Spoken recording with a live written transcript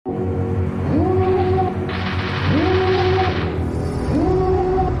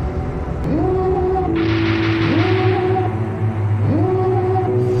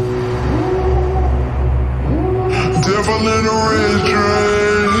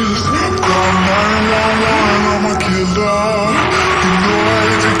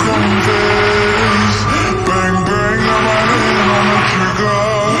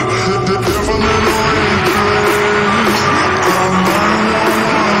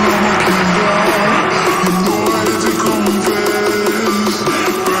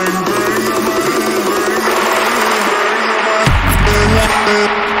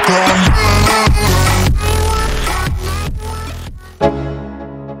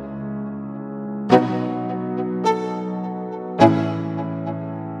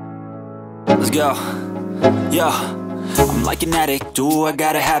Let's go. Yo, I'm like an addict, do I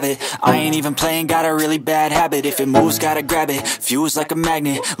gotta have it. I ain't even playing, got a really bad habit. If it moves, gotta grab it, fuse like a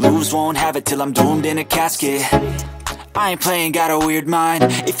magnet. Lose, won't have it till I'm doomed in a casket. I ain't playing, got a weird mind.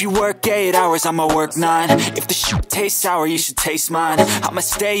 If you work 8 hours, I'ma work 9. If the shoot tastes sour, you should taste mine. I'ma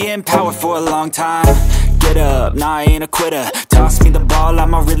stay in power for a long time. Get up, nah, I ain't a quitter. Toss me the ball,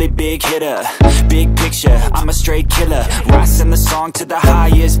 I'm a really big hitter. Big picture, I'm a straight killer. Rising the song to the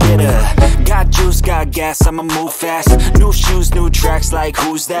highest bidder. Got juice, got gas, I'ma move fast. New shoes, new tracks, like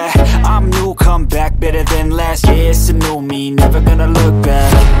who's that? I'm new, come back, better than last. Yeah, it's a new me, never gonna look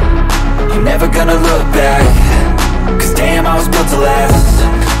back. I'm never gonna look back. Cause damn, I was built to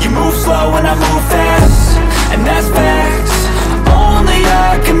last. You move slow and I move fast, and that's facts. Only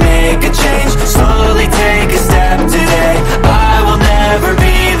I can make a change. Slowly take a step today. I will never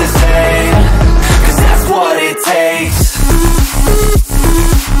be the same. Cause that's what it takes.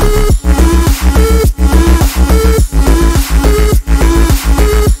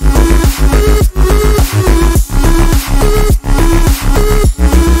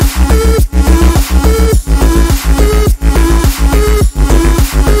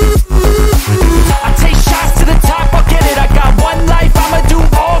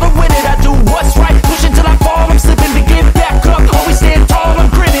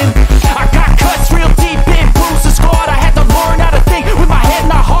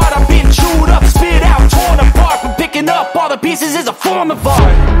 Pieces is a form of art.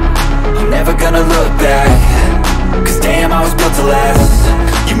 I'm never gonna look back. Cause damn, I was built to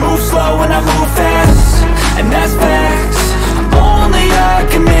last. You move slow and I move fast, and that's facts. Only I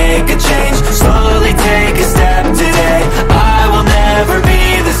can make a change. Slowly take a step today. I will never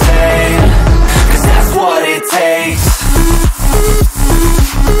be the same. Cause that's what it takes.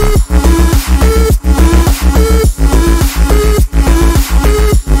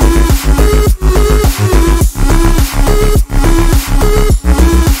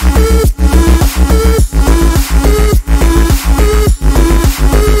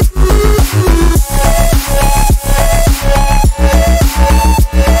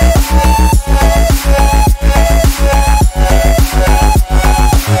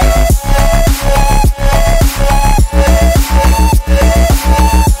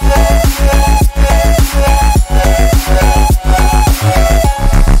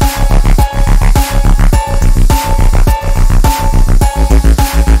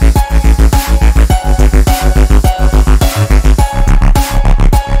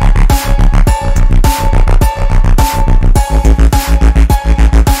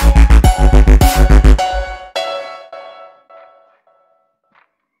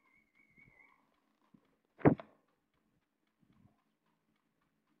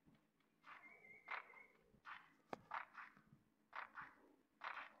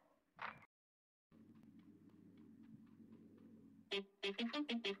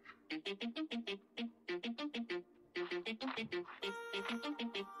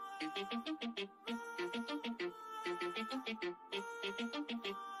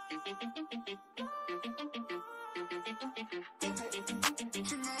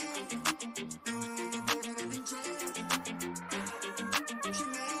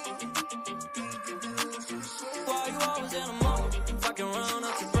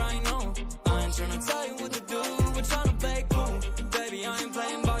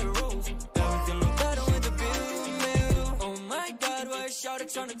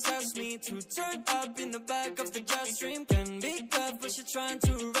 Trying to test me to turn up in the back of the jet stream. Can be tough, but you're trying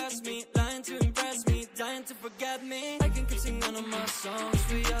to arrest me, lying to impress me, dying to forget me. I can keep singing one of my songs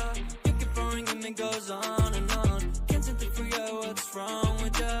for ya. You keep boring and it goes on and on. Can't seem to figure out what's wrong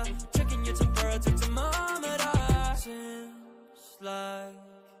with ya. Checking your temperature thermometer. Seems like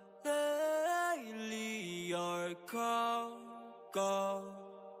lately you're go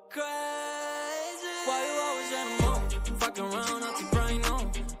crazy. Why you always in a mood? Fucking around, I'll keep right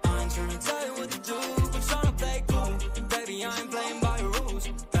on. I ain't trying to tell you what to do, but trying to play cool. Baby, I ain't playing by your rules.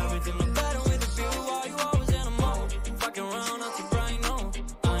 Everything look better with a view. Why you always in a mood? Fucking around, I'll keep right on.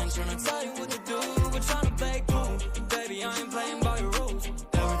 I ain't trying to tell you what to do, but trying to play cool. Baby, I ain't playing by your rules.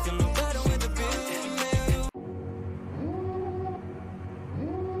 Everything look better with a view.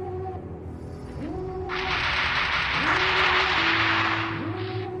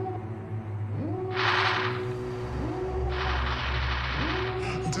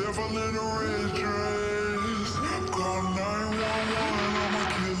 Devil in a red dress, call 911.